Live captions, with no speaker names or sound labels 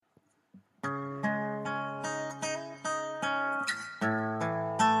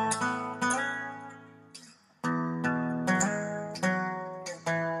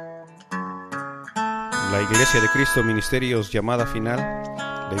La Iglesia de Cristo Ministerios Llamada Final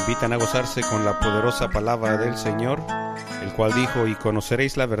le invitan a gozarse con la poderosa palabra del Señor, el cual dijo: y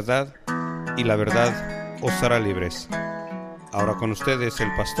conoceréis la verdad, y la verdad os hará libres. Ahora con ustedes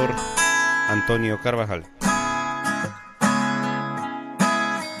el pastor Antonio Carvajal.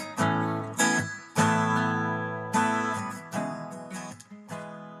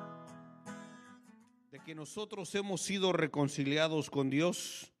 De que nosotros hemos sido reconciliados con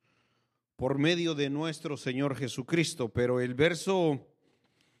Dios por medio de nuestro Señor Jesucristo, pero el verso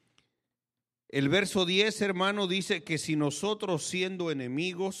 10, hermano, dice que si nosotros, siendo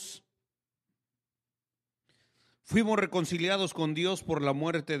enemigos, fuimos reconciliados con Dios por la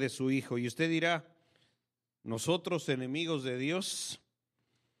muerte de su Hijo. Y usted dirá: ¿nosotros enemigos de Dios?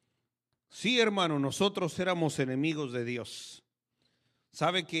 Sí, hermano, nosotros éramos enemigos de Dios.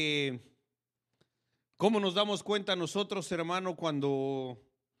 ¿Sabe que cómo nos damos cuenta nosotros, hermano, cuando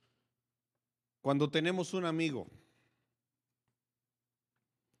tenemos un amigo?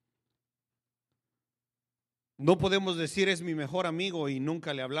 No podemos decir es mi mejor amigo y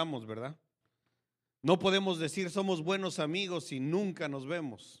nunca le hablamos, ¿verdad? No podemos decir somos buenos amigos y nunca nos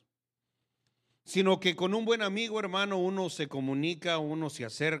vemos. Sino que con un buen amigo, hermano, uno se comunica, uno se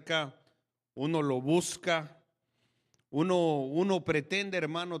acerca, uno lo busca, uno pretende,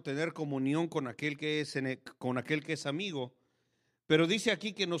 hermano, tener comunión con aquel que es amigo. Pero dice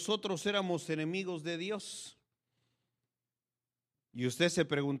aquí que nosotros éramos enemigos de Dios. Y usted se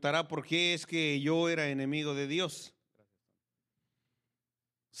preguntará: ¿por qué es que yo era enemigo de Dios?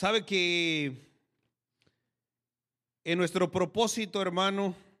 ¿Sabe que en nuestro propósito,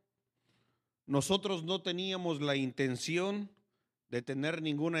 hermano, nosotros no teníamos la intención de tener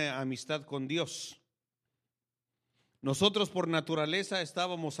ninguna amistad con Dios? Nosotros por naturaleza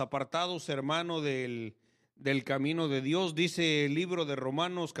estábamos apartados, hermano, del camino de Dios. Dice el libro de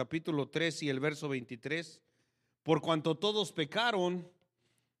Romanos capítulo 3 y el verso 23: por cuanto todos pecaron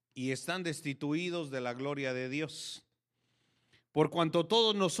y están destituidos de la gloria de Dios. Por cuanto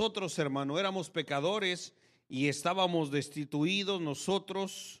todos nosotros, hermano, éramos pecadores y estábamos destituidos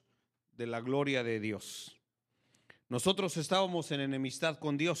nosotros de la gloria de Dios. Nosotros estábamos en enemistad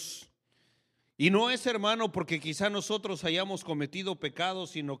con Dios. Y no es, hermano, porque quizá nosotros hayamos cometido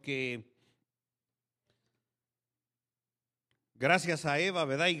pecados, sino que gracias a Eva,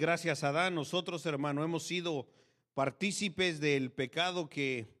 ¿verdad? Y gracias a Adán, nosotros, hermano, hemos sido partícipes del pecado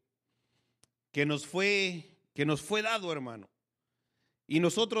que nos fue dado, hermano. Y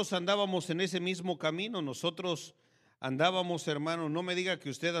nosotros andábamos en ese mismo camino. Nosotros andábamos, hermano, no me diga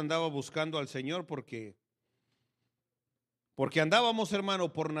que usted andaba buscando al Señor, porque andábamos,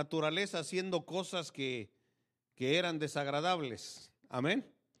 hermano, por naturaleza haciendo cosas que eran desagradables. Amén.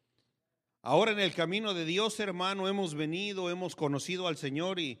 Ahora en el camino de Dios, hermano, hemos venido, hemos conocido al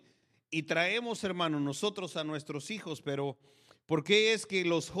Señor y traemos, hermano, nosotros a nuestros hijos. Pero ¿por qué es que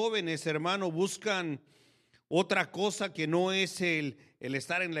los jóvenes, hermano, buscan otra cosa que no es el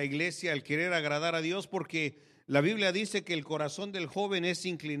estar en la iglesia, el querer agradar a Dios? Porque la Biblia dice que el corazón del joven es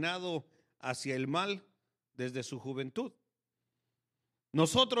inclinado hacia el mal desde su juventud.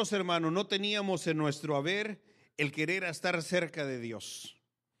 Nosotros, hermano, no teníamos en nuestro haber el querer estar cerca de Dios.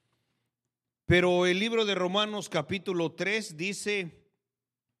 Pero el libro de Romanos capítulo 3 dice,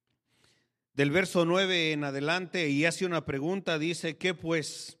 del verso 9 en adelante, y hace una pregunta, dice: ¿qué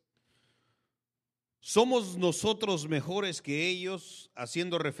pues? ¿Somos nosotros mejores que ellos?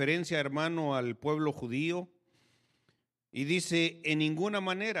 Haciendo referencia, hermano, al pueblo judío. Y dice: en ninguna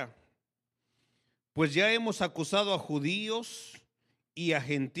manera, pues ya hemos acusado a judíos y a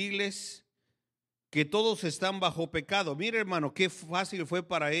gentiles que todos están bajo pecado. Mire, hermano, qué fácil fue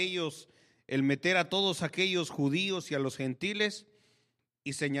para ellos el meter a todos aquellos judíos y a los gentiles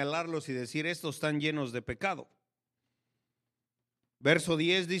y señalarlos y decir: estos están llenos de pecado. Verso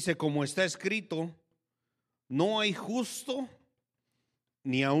 10 dice: como está escrito, no hay justo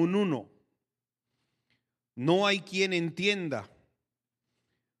ni aun uno, no hay quien entienda,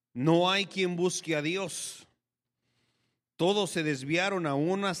 no hay quien busque a Dios. Todos se desviaron, a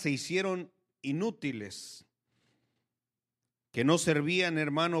una se hicieron inútiles, que no servían,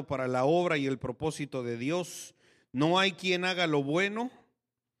 hermano, para la obra y el propósito de Dios. No hay quien haga lo bueno.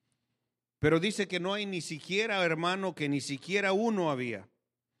 Pero dice que no hay ni siquiera, hermano, que ni siquiera uno había.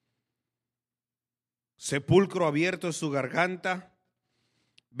 Sepulcro abierto es su garganta,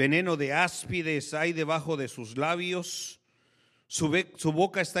 veneno de áspides hay debajo de sus labios. Su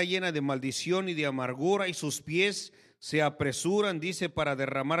boca está llena de maldición y de amargura, y sus pies se apresuran, dice, para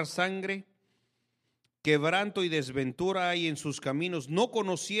derramar sangre. Quebranto y desventura hay en sus caminos. No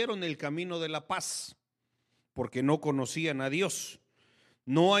conocieron el camino de la paz, porque no conocían a Dios.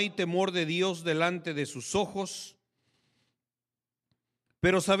 No hay temor de Dios delante de sus ojos,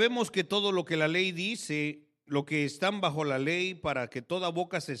 pero sabemos que todo lo que la ley dice, lo que están bajo la ley, para que toda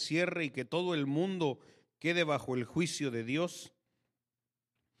boca se cierre y que todo el mundo quede bajo el juicio de Dios,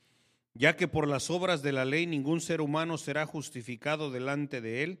 ya que por las obras de la ley ningún ser humano será justificado delante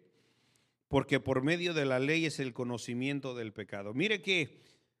de él, porque por medio de la ley es el conocimiento del pecado. Mire que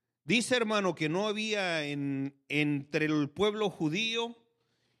dice, hermano, que no había entre el pueblo judío,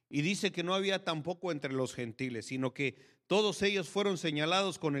 y dice que no había tampoco entre los gentiles, sino que todos ellos fueron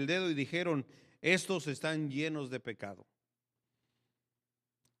señalados con el dedo y dijeron: estos están llenos de pecado.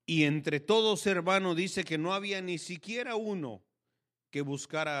 Y entre todos, hermano, dice que no había ni siquiera uno que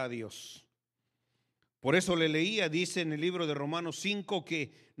buscara a Dios. Por eso le leía, dice en el libro de Romanos 5,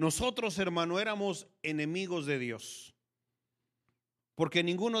 que nosotros, hermano, éramos enemigos de Dios. Porque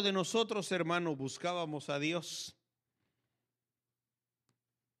ninguno de nosotros, hermano, buscábamos a Dios.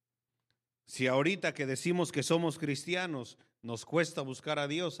 Si ahorita que decimos que somos cristianos, nos cuesta buscar a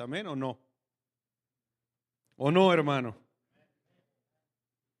Dios, amén o no. ¿O no, hermano?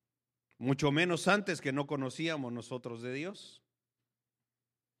 Mucho menos antes, que no conocíamos nosotros de Dios.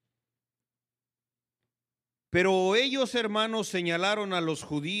 Pero ellos, hermanos, señalaron a los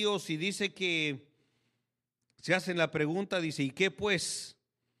judíos y dice que se hacen la pregunta, dice: ¿y qué pues?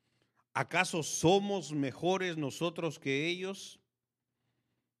 ¿Acaso somos mejores nosotros que ellos?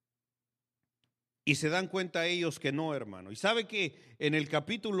 Y se dan cuenta ellos que no, hermano. Y sabe que en el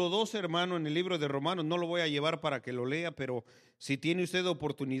capítulo 2, hermano, en el libro de Romanos, no lo voy a llevar para que lo lea, pero si tiene usted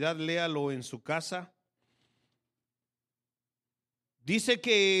oportunidad, léalo en su casa. Dice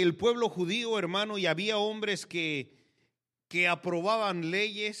que el pueblo judío, hermano, y había hombres que aprobaban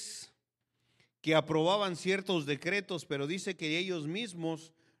leyes, que aprobaban ciertos decretos, pero dice que ellos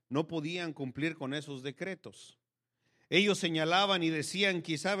mismos no podían cumplir con esos decretos. Ellos señalaban y decían,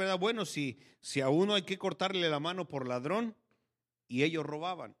 quizá, ¿verdad? Bueno, si a uno hay que cortarle la mano por ladrón, y ellos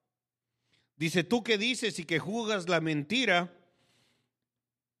robaban. Dice: tú que dices y que juzgas la mentira,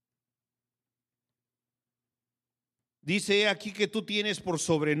 dice aquí que tú tienes por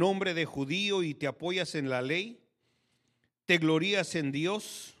sobrenombre de judío y te apoyas en la ley, te glorías en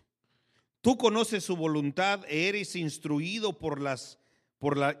Dios, tú conoces su voluntad, eres instruido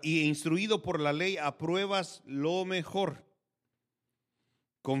instruido por la ley, apruebas lo mejor.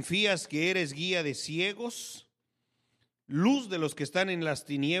 Confías que eres guía de ciegos, luz de los que están en las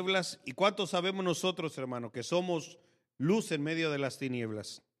tinieblas. ¿Y cuántos sabemos nosotros, hermano, que somos luz en medio de las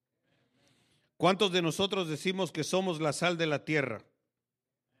tinieblas? ¿Cuántos de nosotros decimos que somos la sal de la tierra?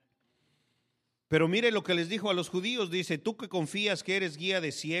 Pero mire lo que les dijo a los judíos. Dice: tú que confías que eres guía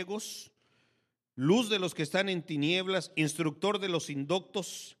de ciegos, luz de los que están en tinieblas, instructor de los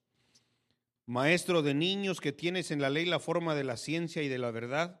indoctos, maestro de niños, que tienes en la ley la forma de la ciencia y de la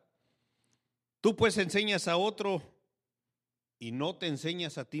verdad. Tú pues enseñas a otro y no te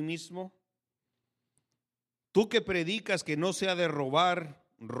enseñas a ti mismo. Tú que predicas que no se ha de robar,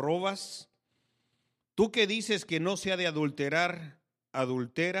 robas. Tú que dices que no se ha de adulterar,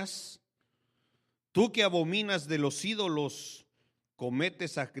 adulteras. Tú que abominas de los ídolos,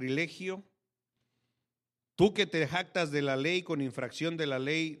 cometes sacrilegio. Tú que te jactas de la ley, con infracción de la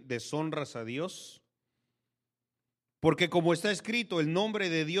ley deshonras a Dios. Porque como está escrito, el nombre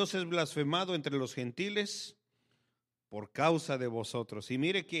de Dios es blasfemado entre los gentiles por causa de vosotros. Y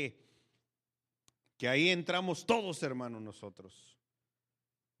mire que ahí entramos todos, hermanos, nosotros.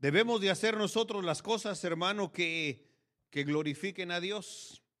 Debemos de hacer nosotros las cosas, hermano, que glorifiquen a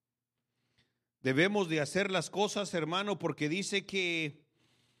Dios. Debemos de hacer las cosas, hermano, porque dice que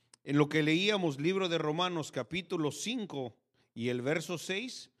en lo que leíamos, libro de Romanos, capítulo 5 y el verso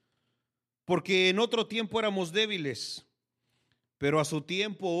 6, porque en otro tiempo éramos débiles, pero a su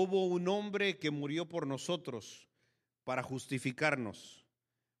tiempo hubo un hombre que murió por nosotros para justificarnos,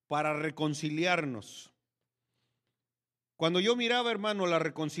 para reconciliarnos. Cuando yo miraba, hermano, la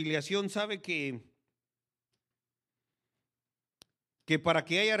reconciliación, sabe que para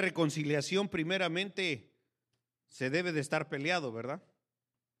que haya reconciliación, primeramente se debe de estar peleado, ¿verdad?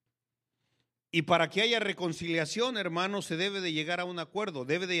 Y para que haya reconciliación, hermano, se debe de llegar a un acuerdo.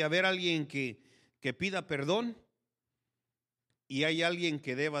 Debe de haber alguien que pida perdón y hay alguien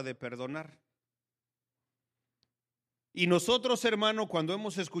que deba de perdonar. Y nosotros, hermano, cuando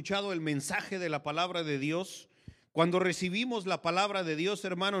hemos escuchado el mensaje de la palabra de Dios, cuando recibimos la palabra de Dios,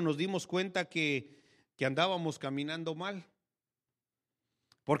 hermano, nos dimos cuenta que andábamos caminando mal.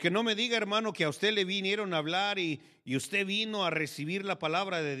 Porque no me diga, hermano, que a usted le vinieron a hablar y usted vino a recibir la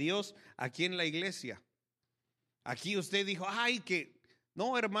palabra de Dios aquí en la iglesia. Aquí usted dijo: ay, que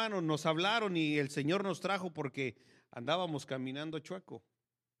no, hermano, nos hablaron y el Señor nos trajo porque andábamos caminando chueco.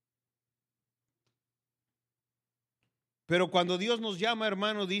 Pero cuando Dios nos llama,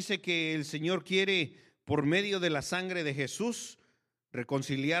 hermano, dice que el Señor quiere, por medio de la sangre de Jesús,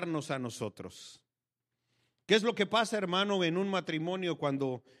 reconciliarnos a nosotros. ¿Qué es lo que pasa, hermano, en un matrimonio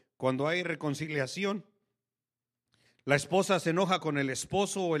cuando hay reconciliación? La esposa se enoja con el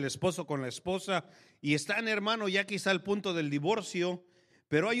esposo o el esposo con la esposa y están, hermano, ya quizá al punto del divorcio,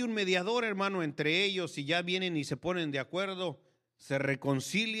 pero hay un mediador, hermano, entre ellos y ya vienen y se ponen de acuerdo, se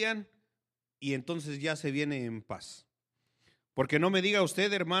reconcilian y entonces ya se viene en paz. Porque no me diga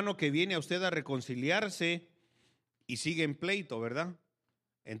usted, hermano, que viene a usted a reconciliarse y sigue en pleito, ¿verdad?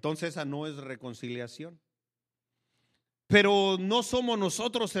 Entonces esa no es reconciliación. Pero no somos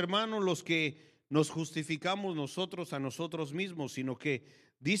nosotros, hermanos, los que nos justificamos nosotros a nosotros mismos, sino que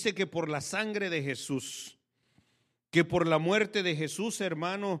dice que por la sangre de Jesús, que por la muerte de Jesús,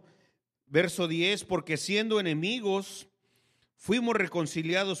 hermano, verso 10, porque siendo enemigos, fuimos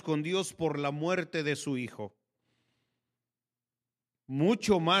reconciliados con Dios por la muerte de su Hijo.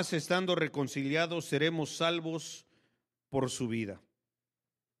 Mucho más estando reconciliados seremos salvos por su vida.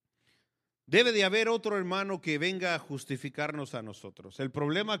 Debe de haber otro hermano que venga a justificarnos a nosotros. El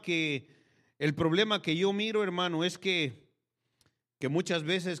problema que yo miro, hermano, es que muchas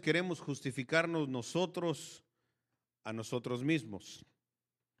veces queremos justificarnos nosotros a nosotros mismos.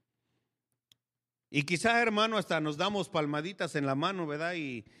 Y quizá, hermano, hasta nos damos palmaditas en la mano, ¿verdad?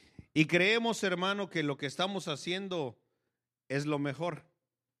 Y creemos, hermano, que lo que estamos haciendo es lo mejor.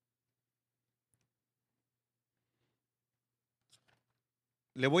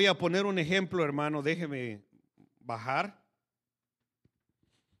 Le voy a poner un ejemplo, hermano, déjeme bajar.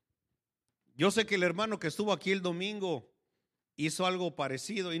 Yo sé que el hermano que estuvo aquí el domingo hizo algo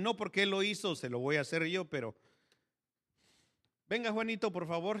parecido, y no porque él lo hizo, se lo voy a hacer yo, pero venga, Juanito, por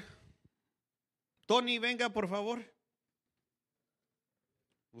favor. Tony, venga, por favor.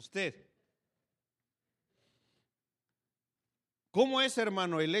 Usted. ¿Cómo es,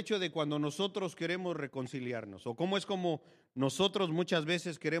 hermano, el hecho de cuando nosotros queremos reconciliarnos? ¿O cómo es como nosotros muchas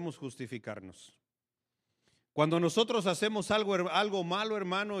veces queremos justificarnos? Cuando nosotros hacemos algo malo,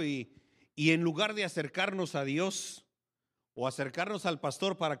 hermano, y en lugar de acercarnos a Dios o acercarnos al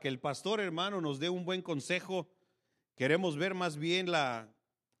pastor para que el pastor, hermano, nos dé un buen consejo, queremos ver más bien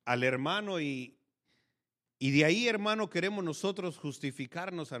al hermano y de ahí, hermano, queremos nosotros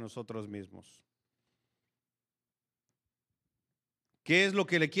justificarnos a nosotros mismos. ¿Qué es lo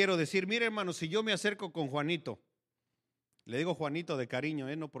que le quiero decir? Mire, hermano, si yo me acerco con Juanito, le digo Juanito de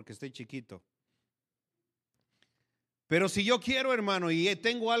cariño, no porque esté chiquito. Pero si yo quiero, hermano, y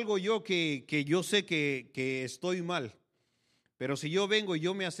tengo algo yo que yo sé que estoy mal, pero si yo vengo y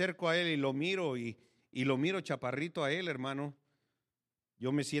yo me acerco a él y lo miro y lo miro chaparrito a él, hermano,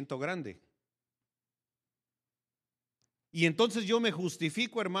 yo me siento grande. Y entonces yo me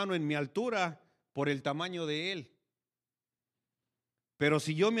justifico, hermano, en mi altura por el tamaño de él. Pero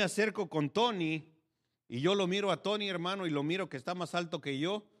si yo me acerco con Tony y yo lo miro a Tony, hermano, y lo miro que está más alto que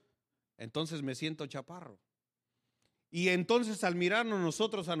yo, entonces me siento chaparro. Y entonces al mirarnos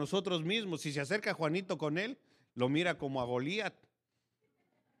nosotros a nosotros mismos, si se acerca Juanito con él, lo mira como a Goliat.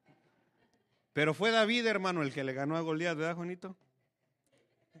 Pero fue David, hermano, el que le ganó a Goliat, ¿verdad, Juanito?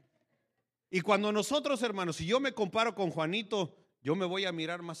 Y cuando nosotros, hermanos, si yo me comparo con Juanito, yo me voy a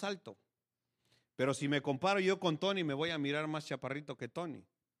mirar más alto. Pero si me comparo yo con Tony, me voy a mirar más chaparrito que Tony.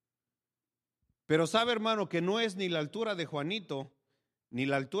 Pero sabe, hermano, que no es ni la altura de Juanito, ni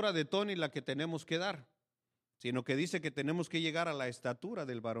la altura de Tony la que tenemos que dar, sino que dice que tenemos que llegar a la estatura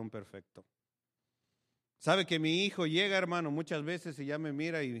del varón perfecto. Sabe que mi hijo llega, hermano, muchas veces y ya me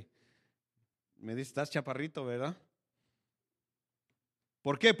mira y me dice, estás chaparrito, ¿verdad?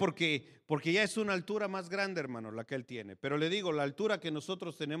 ¿Por qué? Porque ya es una altura más grande, hermano, la que él tiene. Pero le digo, la altura que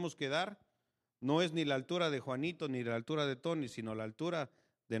nosotros tenemos que dar no es ni la altura de Juanito ni la altura de Tony, sino la altura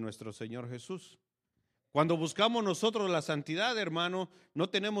de nuestro Señor Jesús. Cuando buscamos nosotros la santidad, hermano, no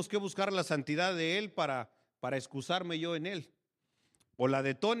tenemos que buscar la santidad de Él para excusarme yo en Él, o la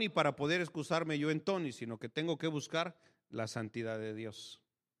de Tony para poder excusarme yo en Tony, sino que tengo que buscar la santidad de Dios.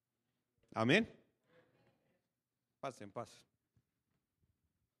 Amén. Paz en paz.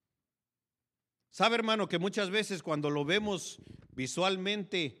 Sabe, hermano, que muchas veces cuando lo vemos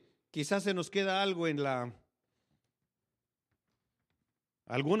visualmente, quizás se nos queda algo en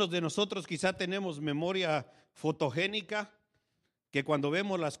algunos de nosotros quizá tenemos memoria fotogénica, que cuando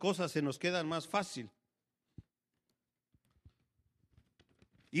vemos las cosas se nos quedan más fácil.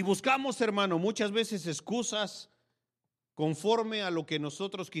 Y buscamos, hermano, muchas veces excusas conforme a lo que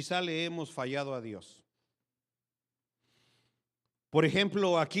nosotros quizá le hemos fallado a Dios. Por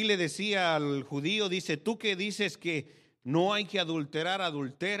ejemplo, aquí le decía al judío, dice, tú que dices que no hay que adulterar,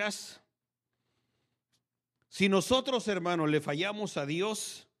 adulteras. Si nosotros, hermanos, le fallamos a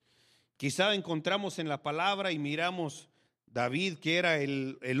Dios, quizá encontramos en la palabra y miramos David, que era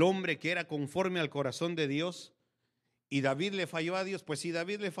el hombre que era conforme al corazón de Dios, y David le falló a Dios. Pues si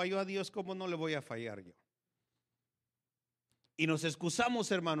David le falló a Dios, ¿cómo no le voy a fallar yo? Y nos excusamos,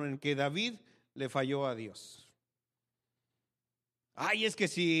 hermano, en que David le falló a Dios. Ay, es que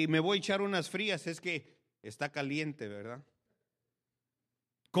si me voy a echar unas frías, es que está caliente, ¿verdad?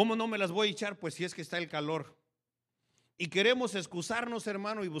 ¿Cómo no me las voy a echar? Pues si es que está el calor. Y queremos excusarnos,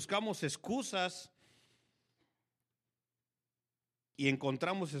 hermano, y buscamos excusas y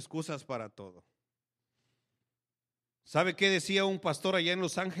encontramos excusas para todo. ¿Sabe qué decía un pastor allá en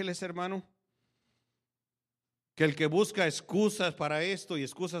Los Ángeles, hermano? Que el que busca excusas para esto y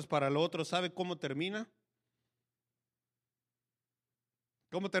excusas para lo otro, ¿sabe cómo termina?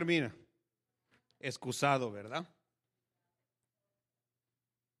 ¿Cómo termina? Excusado, ¿verdad?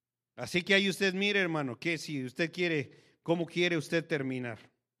 Así que ahí usted mire, hermano, que si usted quiere, ¿cómo quiere usted terminar?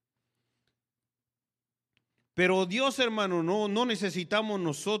 Pero Dios, hermano, no necesitamos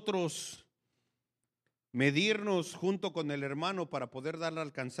nosotros medirnos junto con el hermano para poder darle a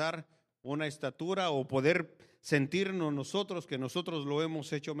alcanzar una estatura o poder sentirnos nosotros que nosotros lo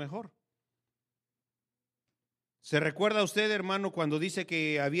hemos hecho mejor. ¿Se recuerda usted, hermano, cuando dice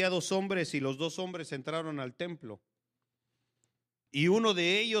que había dos hombres y los dos hombres entraron al templo? Y uno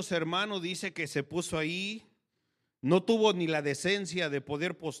de ellos, hermano, dice que se puso ahí, no tuvo ni la decencia de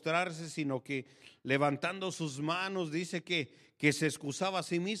poder postrarse, sino que levantando sus manos dice que se excusaba a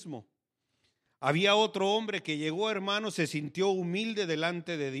sí mismo. Había otro hombre que llegó, hermano, se sintió humilde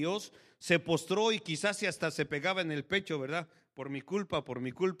delante de Dios, se postró y quizás hasta se pegaba en el pecho, ¿verdad? Por mi culpa, por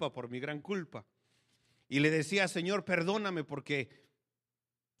mi culpa, por mi gran culpa. Y le decía, Señor, perdóname porque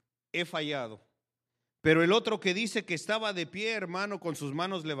he fallado. Pero el otro que dice que estaba de pie, hermano, con sus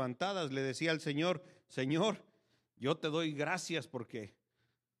manos levantadas, le decía al Señor, Señor, yo te doy gracias porque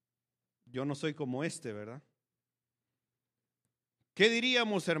yo no soy como este, ¿verdad? ¿Qué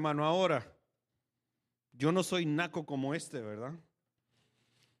diríamos, hermano, ahora? Yo no soy naco como este, ¿verdad?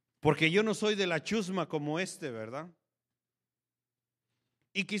 Porque yo no soy de la chusma como este, ¿verdad?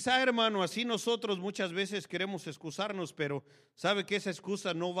 Y quizá, hermano, así nosotros muchas veces queremos excusarnos, pero ¿sabe que esa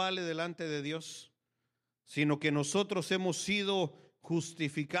excusa no vale delante de Dios? Sino que nosotros hemos sido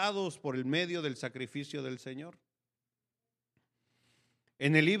justificados por el medio del sacrificio del Señor.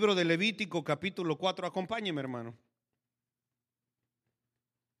 En el libro de Levítico capítulo 4, acompáñeme, hermano.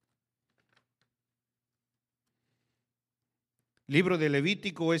 Libro de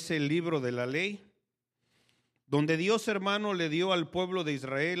Levítico es el libro de la ley, donde Dios, hermano, le dio al pueblo de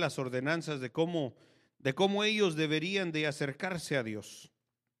Israel las ordenanzas de cómo ellos deberían de acercarse a Dios.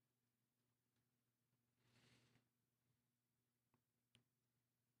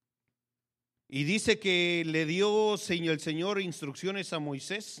 Y dice que le dio el Señor instrucciones a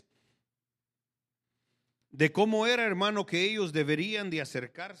Moisés de cómo era, hermano, que ellos deberían de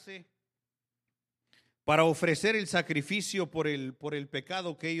acercarse para ofrecer el sacrificio por el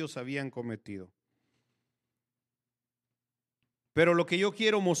pecado que ellos habían cometido. Pero lo que yo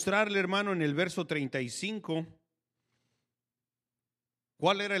quiero mostrarle, hermano, en el verso 35,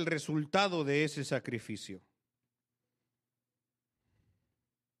 ¿cuál era el resultado de ese sacrificio?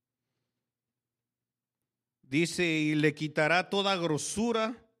 Dice, y le quitará toda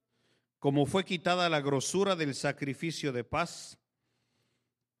grosura, como fue quitada la grosura del sacrificio de paz,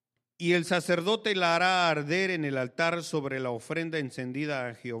 y el sacerdote la hará arder en el altar sobre la ofrenda encendida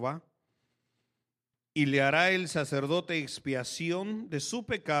a Jehová, y le hará el sacerdote expiación de su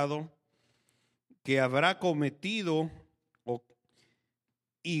pecado que habrá cometido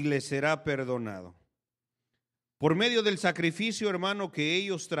y le será perdonado. Por medio del sacrificio, hermano, que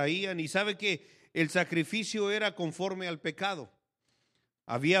ellos traían, y sabe que el sacrificio era conforme al pecado.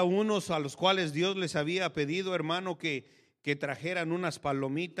 Había unos a los cuales Dios les había pedido, hermano, que trajeran unas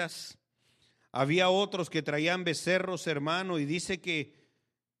palomitas. Había otros que traían becerros, hermano, y dice que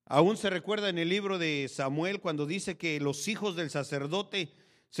aún se recuerda en el libro de Samuel cuando dice que los hijos del sacerdote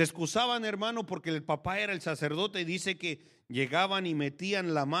se excusaban, hermano, porque el papá era el sacerdote, y dice que llegaban y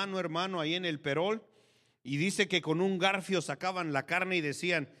metían la mano, hermano, ahí en el perol, y dice que con un garfio sacaban la carne y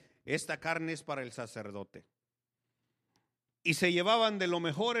decían, esta carne es para el sacerdote. Y se llevaban de lo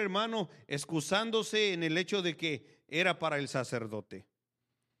mejor, hermano, excusándose en el hecho de que era para el sacerdote.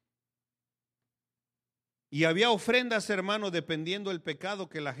 Y había ofrendas, hermano, dependiendo del pecado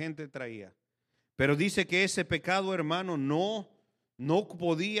que la gente traía. Pero dice que ese pecado, hermano, no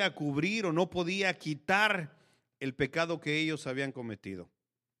podía cubrir o no podía quitar el pecado que ellos habían cometido.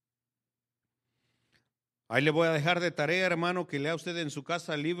 Ahí le voy a dejar de tarea, hermano, que lea usted en su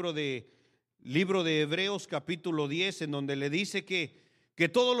casa el libro de libro de Hebreos capítulo 10, en donde le dice que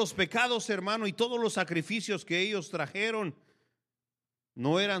todos los pecados, hermano, y todos los sacrificios que ellos trajeron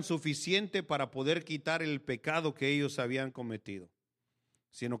no eran suficientes para poder quitar el pecado que ellos habían cometido,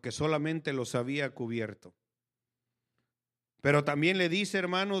 sino que solamente los había cubierto. Pero también le dice,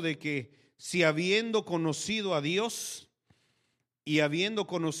 hermano, de que si habiendo conocido a Dios y habiendo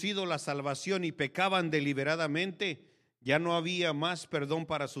conocido la salvación y pecaban deliberadamente, ya no había más perdón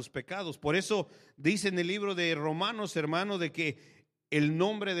para sus pecados. Por eso dice en el libro de Romanos, hermano, de que el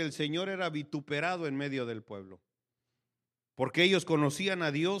nombre del Señor era vituperado en medio del pueblo, porque ellos conocían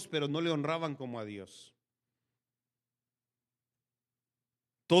a Dios, pero no le honraban como a Dios.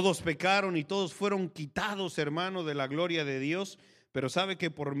 Todos pecaron y todos fueron quitados, hermano, de la gloria de Dios, pero sabe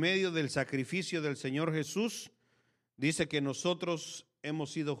que por medio del sacrificio del Señor Jesús, dice que nosotros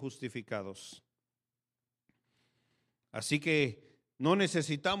hemos sido justificados. Así que no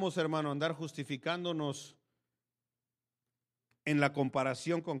necesitamos, hermano, andar justificándonos en la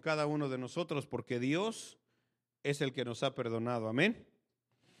comparación con cada uno de nosotros, porque Dios es el que nos ha perdonado. Amén.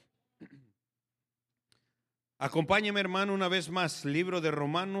 Acompáñeme, hermano, una vez más, libro de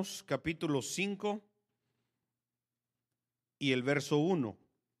Romanos, capítulo 5 y el verso 1.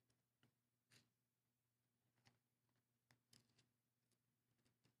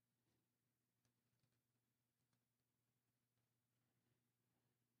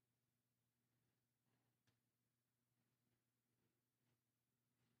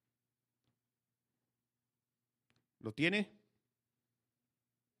 ¿Lo tiene?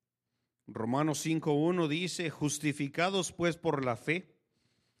 Romanos 5:1 dice: justificados pues por la fe,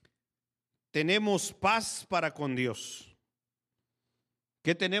 tenemos paz para con Dios.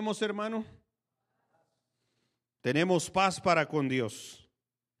 ¿Qué tenemos, hermano? Tenemos paz para con Dios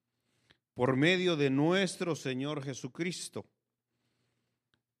por medio de nuestro Señor Jesucristo,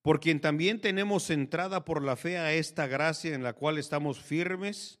 por quien también tenemos entrada por la fe a esta gracia en la cual estamos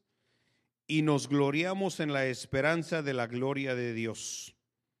firmes y nos gloriamos en la esperanza de la gloria de Dios.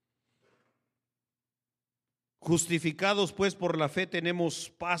 Justificados pues por la fe, tenemos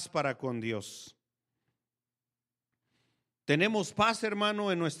paz para con Dios. Tenemos paz,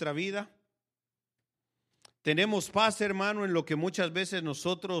 hermano, en nuestra vida. Tenemos paz, hermano, en lo que muchas veces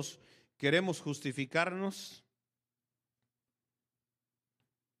nosotros queremos justificarnos.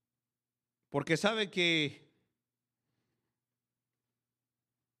 Porque sabe que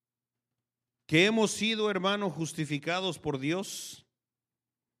hemos sido, hermano, justificados por Dios,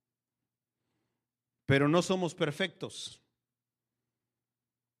 pero no somos perfectos.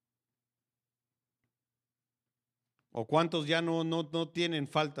 ¿O cuántos ya no tienen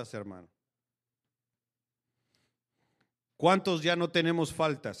faltas, hermano? ¿Cuántos ya no tenemos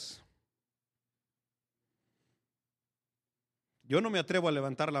faltas? Yo no me atrevo a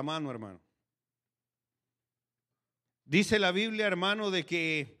levantar la mano, hermano. Dice la Biblia, hermano, de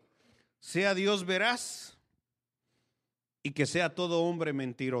que sea Dios veraz y que sea todo hombre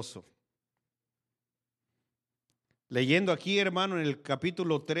mentiroso. Leyendo aquí, hermano, en el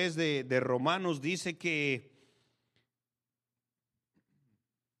capítulo 3 de Romanos, dice que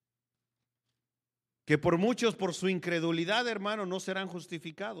por muchos, por su incredulidad, hermano, no serán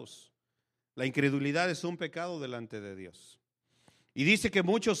justificados. La incredulidad es un pecado delante de Dios. Y dice que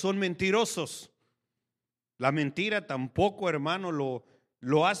muchos son mentirosos. La mentira tampoco, hermano,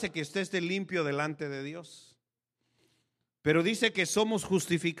 lo hace que estés limpio delante de Dios. Pero dice que somos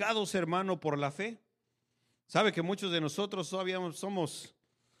justificados, hermano, por la fe. Sabe que muchos de nosotros todavía somos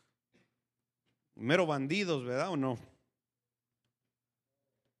mero bandidos, ¿verdad o no?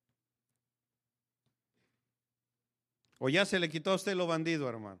 ¿O ya se le quitó a usted lo bandido,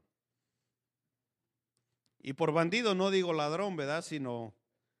 hermano? Y por bandido no digo ladrón, ¿verdad? Sino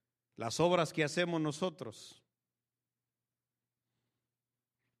las obras que hacemos nosotros.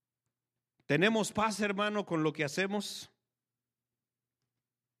 ¿Tenemos paz, hermano, con lo que hacemos?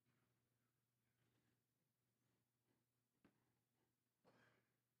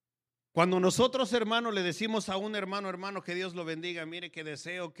 Cuando nosotros, hermano, le decimos a un hermano, que Dios lo bendiga, mire que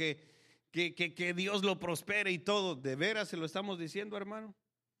deseo que Dios lo prospere y todo, ¿de veras se lo estamos diciendo, hermano?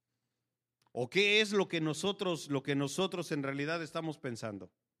 ¿O qué es lo que nosotros en realidad estamos pensando?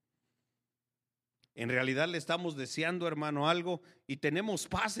 En realidad le estamos deseando, hermano, algo y tenemos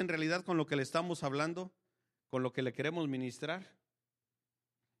paz en realidad con lo que le estamos hablando, con lo que le queremos ministrar.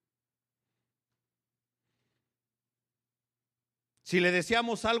 Si le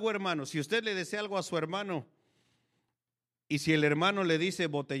deseamos algo, hermano, si usted le desea algo a su hermano y si el hermano le dice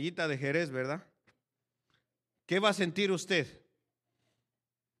botellita de Jerez, ¿verdad? ¿Qué va a sentir usted?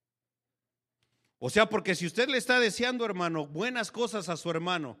 O sea, porque si usted le está deseando, hermano, buenas cosas a su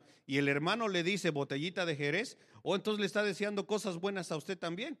hermano y el hermano le dice botellita de Jerez, o entonces le está deseando cosas buenas a usted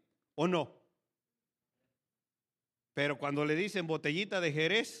también, ¿o no? Pero cuando le dicen botellita de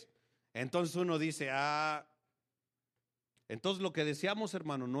Jerez, entonces uno dice, entonces lo que deseamos,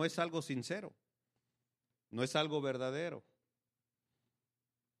 hermano, no es algo sincero, no es algo verdadero.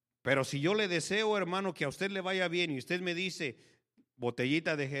 Pero si yo le deseo, hermano, que a usted le vaya bien y usted me dice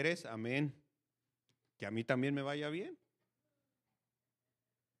botellita de Jerez, amén, que a mí también me vaya bien.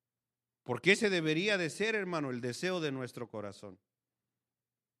 Porque ese debería de ser, hermano, el deseo de nuestro corazón,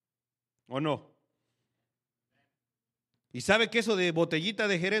 ¿o no? Y sabe que eso de botellita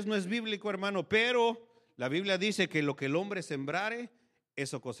de Jerez no es bíblico, hermano, pero la Biblia dice que lo que el hombre sembrare,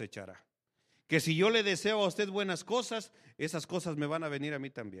 eso cosechará. Que si yo le deseo a usted buenas cosas, esas cosas me van a venir a mí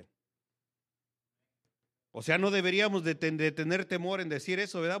también. O sea, no deberíamos de tener temor en decir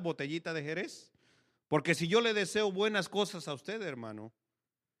eso, ¿verdad? Botellita de Jerez. Porque si yo le deseo buenas cosas a usted, hermano,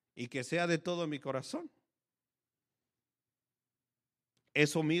 y que sea de todo mi corazón,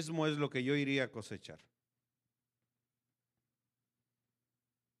 eso mismo es lo que yo iría a cosechar.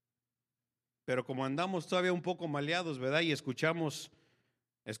 Pero como andamos todavía un poco maleados, ¿verdad? Y escuchamos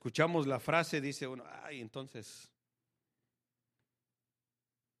la frase, dice uno, entonces,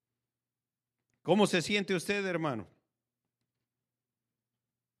 ¿cómo se siente usted, hermano?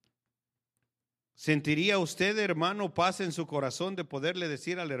 ¿Sentiría usted, hermano, paz en su corazón de poderle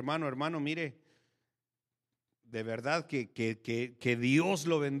decir al hermano, hermano, mire, de verdad que Dios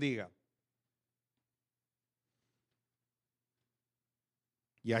lo bendiga?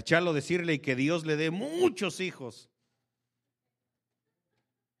 Y a Chalo decirle que Dios le dé muchos hijos.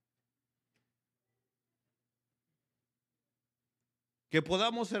 Que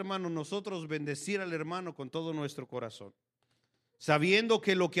podamos, hermano, nosotros bendecir al hermano con todo nuestro corazón, sabiendo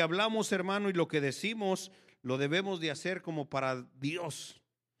que lo que hablamos, hermano, y lo que decimos, lo debemos de hacer como para Dios.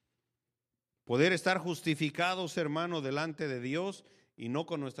 Poder estar justificados, hermano, delante de Dios y no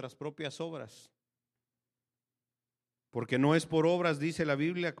con nuestras propias obras. Porque no es por obras, dice la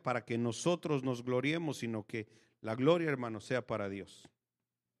Biblia, para que nosotros nos gloriemos, sino que la gloria, hermano, sea para Dios.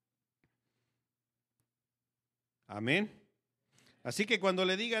 Amén. Así que cuando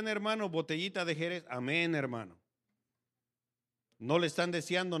le digan, hermano, botellita de Jerez, amén, hermano. No le están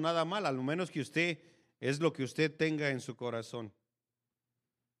deseando nada mal, a lo menos que usted es lo que usted tenga en su corazón.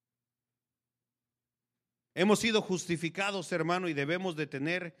 Hemos sido justificados, hermano, y debemos de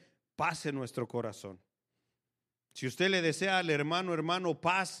tener paz en nuestro corazón. Si usted le desea al hermano,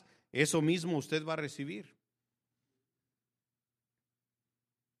 paz, eso mismo usted va a recibir.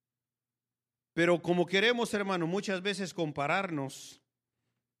 Pero como queremos, hermano, muchas veces compararnos,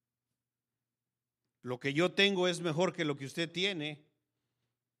 lo que yo tengo es mejor que lo que usted tiene,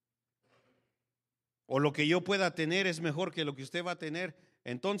 o lo que yo pueda tener es mejor que lo que usted va a tener,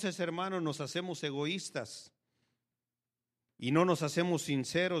 entonces, hermano, nos hacemos egoístas y no nos hacemos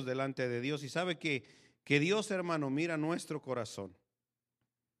sinceros delante de Dios. Y sabe que Dios, hermano, mira nuestro corazón.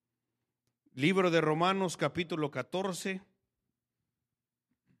 Libro de Romanos, capítulo 14.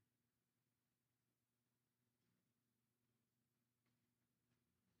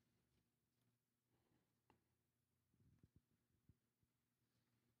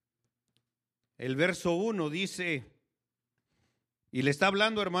 El verso 1 dice, y le está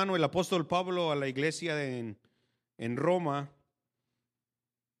hablando, hermano, el apóstol Pablo a la iglesia en Roma,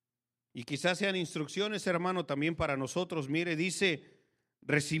 y quizás sean instrucciones, hermano, también para nosotros. Mire, dice,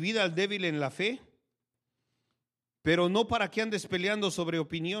 recibid al débil en la fe, pero no para que andes peleando sobre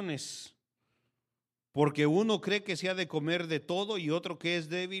opiniones, porque uno cree que se ha de comer de todo y otro que es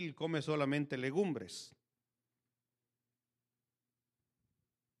débil come solamente legumbres.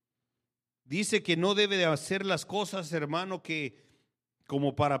 Dice que no debe de hacer las cosas, hermano, que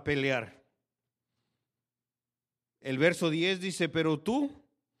como para pelear. El verso 10 dice, pero tú,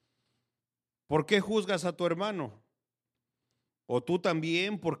 ¿por qué juzgas a tu hermano? O tú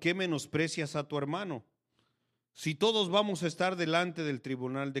también, ¿por qué menosprecias a tu hermano? Si todos vamos a estar delante del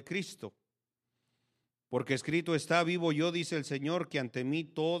tribunal de Cristo. Porque escrito está, vivo yo, dice el Señor, que ante mí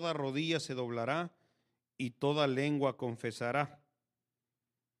toda rodilla se doblará y toda lengua confesará.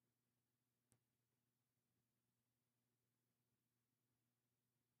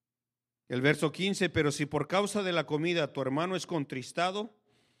 El verso 15, pero si por causa de la comida tu hermano es contristado,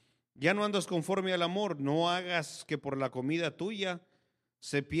 ya no andas conforme al amor, no hagas que por la comida tuya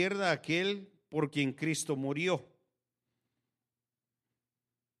se pierda aquel por quien Cristo murió.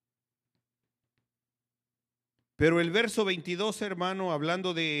 Pero el verso 22, hermano,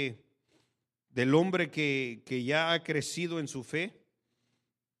 hablando del hombre que ya ha crecido en su fe,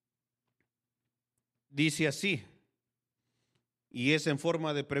 dice así, y es en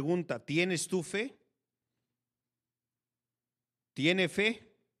forma de pregunta: ¿tienes tu fe? ¿Tiene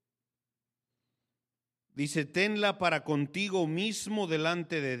fe? Dice: tenla para contigo mismo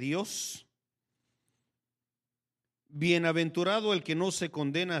delante de Dios. Bienaventurado el que no se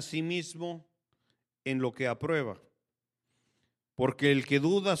condena a sí mismo en lo que aprueba, porque el que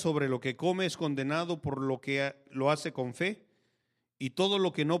duda sobre lo que come es condenado por lo que lo hace con fe, y todo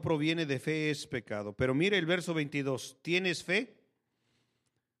lo que no proviene de fe es pecado. Pero mire el verso 22, ¿tienes fe?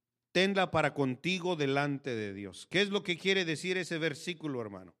 Tenla para contigo delante de Dios. ¿Qué es lo que quiere decir ese versículo,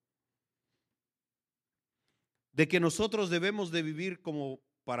 hermano? De que nosotros debemos de vivir como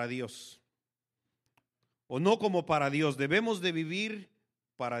para Dios. O no como para Dios, debemos de vivir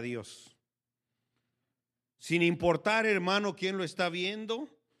para Dios. Sin importar, hermano, quién lo está viendo,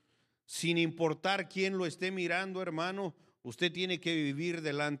 sin importar quién lo esté mirando, hermano, usted tiene que vivir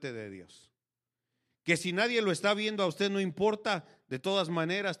delante de Dios. Que si nadie lo está viendo, a usted no importa, de todas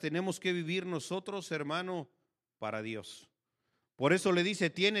maneras tenemos que vivir nosotros, hermano, para Dios. Por eso le dice: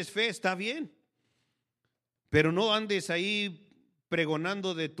 ¿tienes fe? Está bien, pero no andes ahí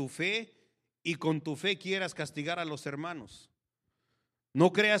pregonando de tu fe y con tu fe quieras castigar a los hermanos.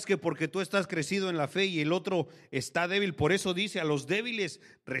 No creas que porque tú estás crecido en la fe y el otro está débil, por eso dice: a los débiles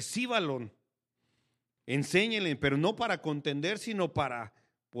recíbalo, enséñenle, pero no para contender, sino para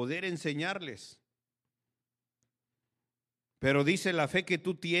poder enseñarles. Pero dice: la fe que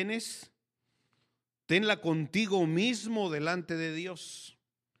tú tienes, tenla contigo mismo delante de Dios.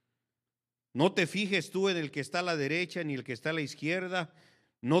 No te fijes tú en el que está a la derecha ni el que está a la izquierda.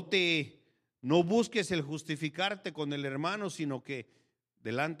 No busques el justificarte con el hermano, sino que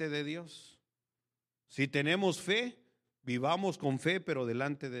delante de Dios. Si tenemos fe, vivamos con fe, pero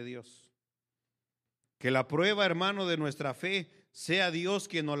delante de Dios. Que la prueba, hermano, de nuestra fe sea Dios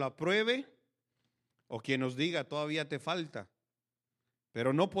quien nos la pruebe o quien nos diga: todavía te falta.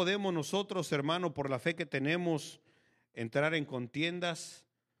 Pero no podemos nosotros, hermano, por la fe que tenemos, entrar en contiendas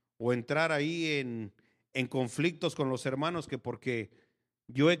o entrar ahí en conflictos con los hermanos, que porque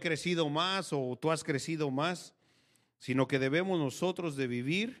yo he crecido más o tú has crecido más, sino que debemos nosotros de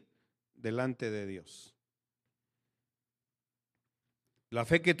vivir delante de Dios. La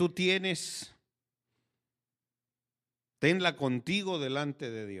fe que tú tienes, tenla contigo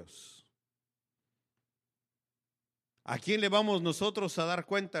delante de Dios. ¿A quién le vamos nosotros a dar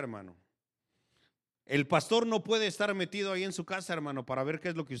cuenta, hermano? El pastor no puede estar metido ahí en su casa, hermano, para ver qué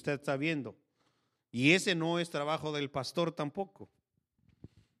es lo que usted está viendo. Y ese no es trabajo del pastor tampoco.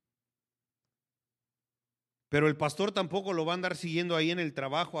 Pero el pastor tampoco lo va a andar siguiendo ahí en el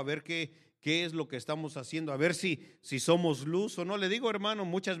trabajo a ver qué es lo que estamos haciendo, a ver si somos luz o no. Le digo, hermano,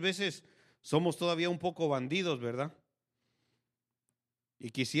 muchas veces somos todavía un poco bandidos, ¿verdad?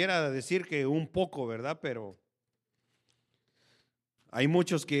 Y quisiera decir que un poco, ¿verdad? Pero hay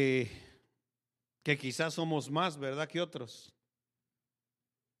muchos que quizás somos más, ¿verdad?, que otros.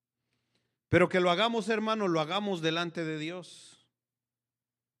 Pero que lo hagamos, hermano, lo hagamos delante de Dios.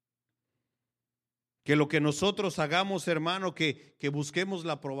 Que lo que nosotros hagamos, hermano, que busquemos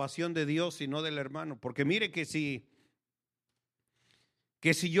la aprobación de Dios y no del hermano. Porque mire que si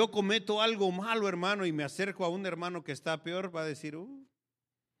yo cometo algo malo, hermano, y me acerco a un hermano que está peor, va a decir: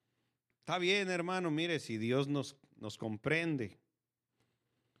 está bien, hermano, mire, si Dios nos comprende.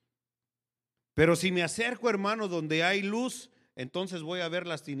 Pero si me acerco, hermano, donde hay luz, entonces voy a ver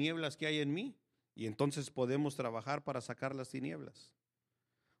las tinieblas que hay en mí, y entonces podemos trabajar para sacar las tinieblas.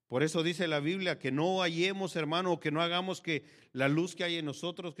 Por eso dice la Biblia que no hallemos, hermano, que no hagamos que la luz que hay en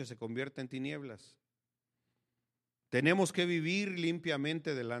nosotros que se convierta en tinieblas. Tenemos que vivir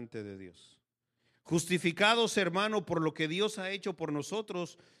limpiamente delante de Dios. Justificados, hermano, por lo que Dios ha hecho por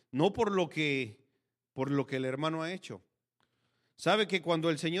nosotros, no por lo que el hermano ha hecho. Sabe que cuando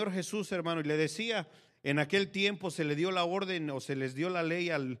el Señor Jesús, hermano, y le decía, en aquel tiempo se le dio la orden o se les dio la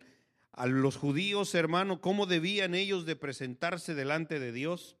ley a los judíos, hermano, cómo debían ellos de presentarse delante de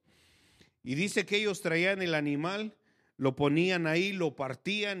Dios. Y dice que ellos traían el animal, lo ponían ahí, lo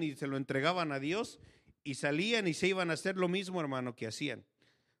partían y se lo entregaban a Dios y salían y se iban a hacer lo mismo, hermano, que hacían.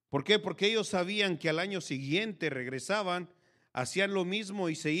 ¿Por qué? Porque ellos sabían que al año siguiente regresaban, hacían lo mismo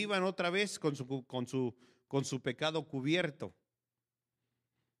y se iban otra vez con su pecado cubierto.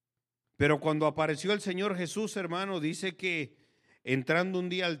 Pero cuando apareció el Señor Jesús, hermano, dice que entrando un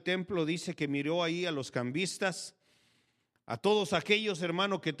día al templo, dice que miró ahí a los cambistas, a todos aquellos,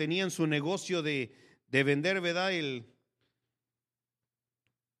 hermanos, que tenían su negocio de vender, ¿verdad?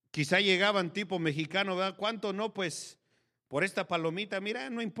 Quizá llegaban tipo mexicano, ¿verdad? ¿Cuánto no? Pues por esta palomita, mira,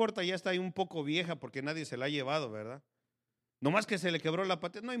 no importa, ya está ahí un poco vieja porque nadie se la ha llevado, ¿verdad? Nomás que se le quebró la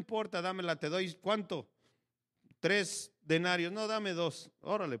pata, no importa, dámela, te doy, ¿cuánto? 3 denarios, no, dame 2,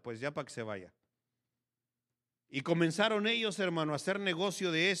 órale pues, ya para que se vaya. Y comenzaron ellos, hermano, a hacer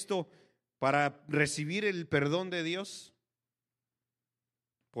negocio de esto para recibir el perdón de Dios.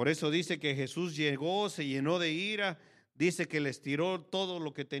 Por eso dice que Jesús llegó, se llenó de ira, dice que les tiró todo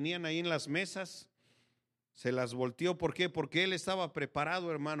lo que tenían ahí en las mesas, se las volteó. ¿Por qué? Porque Él estaba preparado,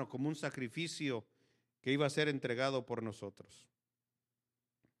 hermano, como un sacrificio que iba a ser entregado por nosotros.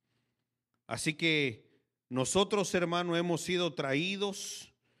 Así que nosotros, hermano, hemos sido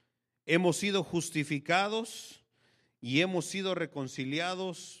traídos, hemos sido justificados y hemos sido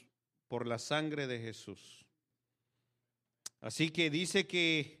reconciliados por la sangre de Jesús. Así que dice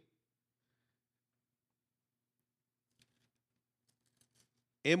que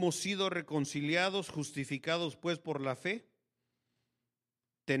hemos sido reconciliados, justificados pues por la fe.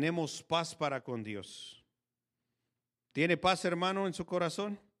 Tenemos paz para con Dios. ¿Tiene paz, hermano, en su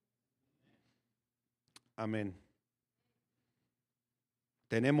corazón? Amén.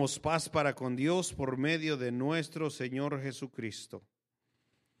 Tenemos paz para con Dios por medio de nuestro Señor Jesucristo.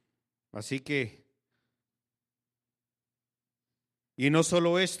 Así que, y no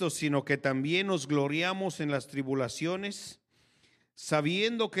solo esto, sino que también nos gloriamos en las tribulaciones,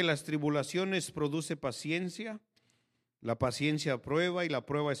 sabiendo que las tribulaciones produce paciencia, la paciencia prueba y la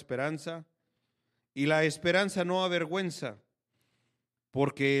prueba esperanza, y la esperanza no avergüenza,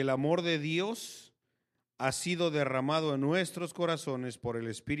 porque el amor de Dios ha sido derramado en nuestros corazones por el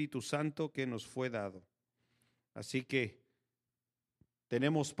Espíritu Santo que nos fue dado. Así que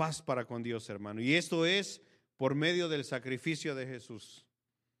tenemos paz para con Dios, hermano, y esto es por medio del sacrificio de Jesús.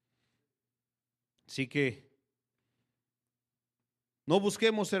 Así que no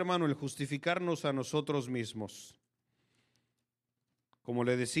busquemos, hermano, el justificarnos a nosotros mismos. Como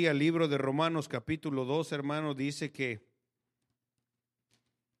le decía, el libro de Romanos capítulo 2, hermano, dice que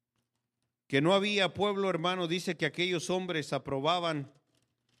no había pueblo, hermano, dice que aquellos hombres aprobaban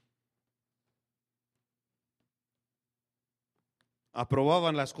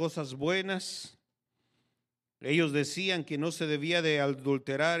las cosas buenas. Ellos decían que no se debía de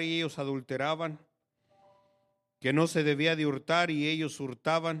adulterar y ellos adulteraban, que no se debía de hurtar y ellos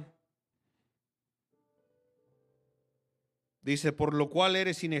hurtaban. Dice, por lo cual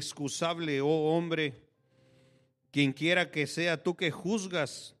eres inexcusable, oh hombre, quien quiera que sea tú que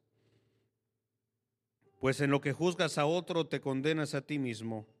juzgas, pues en lo que juzgas a otro te condenas a ti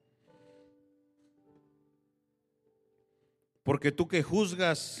mismo. Porque tú que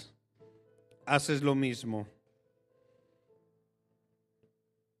juzgas, haces lo mismo.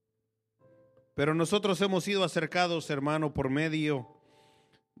 Pero nosotros hemos sido acercados, hermano, por medio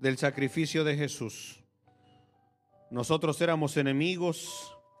del sacrificio de Jesús. Nosotros éramos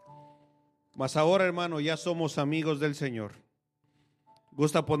enemigos, mas ahora, hermano, ya somos amigos del Señor.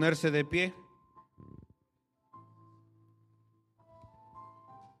 ¿Gusta ponerse de pie?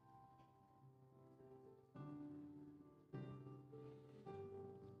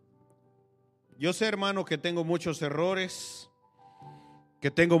 Yo sé, hermano, que tengo muchos errores,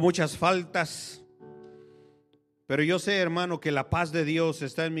 que tengo muchas faltas, pero yo sé, hermano, que la paz de Dios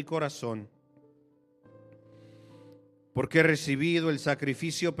está en mi corazón, porque he recibido el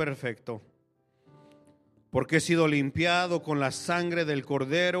sacrificio perfecto, porque he sido limpiado con la sangre del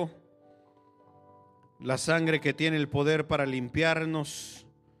Cordero, la sangre que tiene el poder para limpiarnos,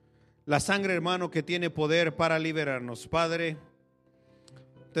 la sangre, hermano, que tiene poder para liberarnos. Padre,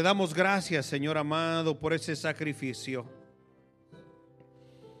 te damos gracias, Señor amado, por ese sacrificio,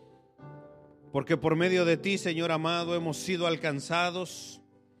 porque por medio de ti, Señor amado, hemos sido alcanzados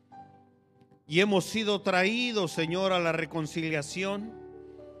y hemos sido traídos, Señor, a la reconciliación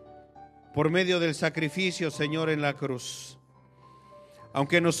por medio del sacrificio, Señor, en la cruz.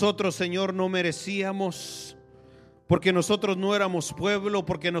 Aunque nosotros, Señor, no merecíamos, porque nosotros no éramos pueblo,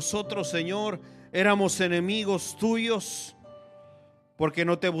 porque nosotros, Señor, éramos enemigos tuyos, porque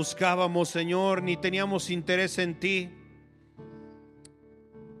no te buscábamos, Señor, ni teníamos interés en ti.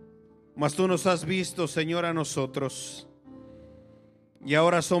 Mas tú nos has visto, Señor, a nosotros. Y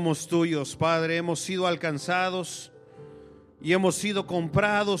ahora somos tuyos, Padre. Hemos sido alcanzados y hemos sido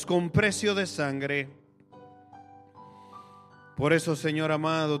comprados con precio de sangre. Por eso, Señor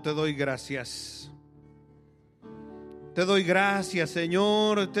amado, te doy gracias. Te doy gracias,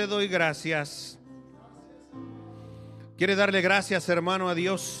 Señor, te doy gracias. ¿Quiere darle gracias, hermano, a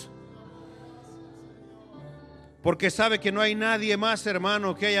Dios? Porque sabe que no hay nadie más,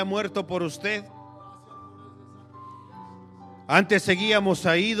 hermano, que haya muerto por usted. Antes seguíamos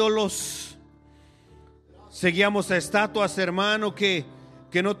a ídolos, seguíamos a estatuas, hermano, que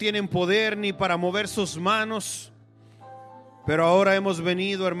no tienen poder ni para mover sus manos. Pero ahora hemos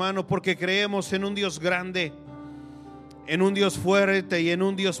venido, hermano, porque creemos en un Dios grande, en un Dios fuerte y en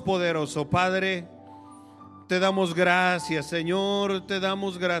un Dios poderoso. Padre, te damos gracias, Señor, te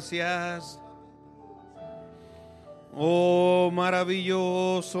damos gracias. Oh,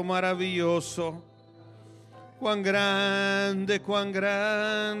 maravilloso, maravilloso. Cuán grande,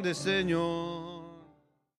 Señor.